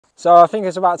So I think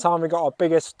it's about time we got our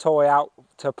biggest toy out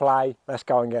to play. Let's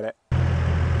go and get it.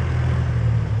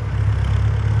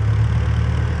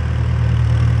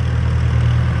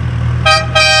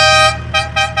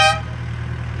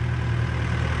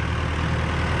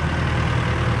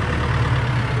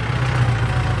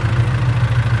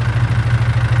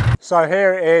 So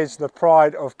here it is, the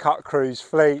pride of Cut Crew's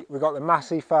fleet. We've got the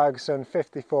Massey Ferguson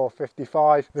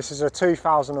 5455. This is a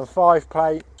 2005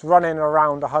 plate. It's running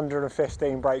around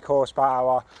 115 brake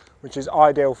horsepower, which is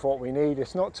ideal for what we need.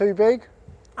 It's not too big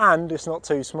and it's not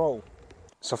too small.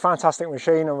 It's a fantastic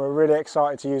machine and we're really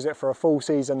excited to use it for a full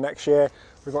season next year.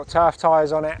 We've got turf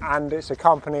tyres on it and it's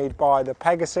accompanied by the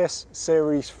Pegasus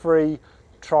Series 3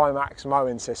 Trimax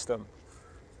mowing system.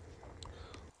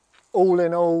 All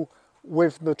in all,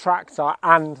 with the tractor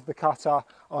and the cutter,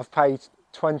 I've paid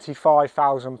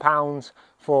 £25,000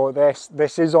 for this.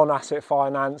 This is on asset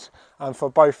finance, and for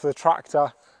both the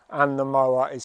tractor and the mower is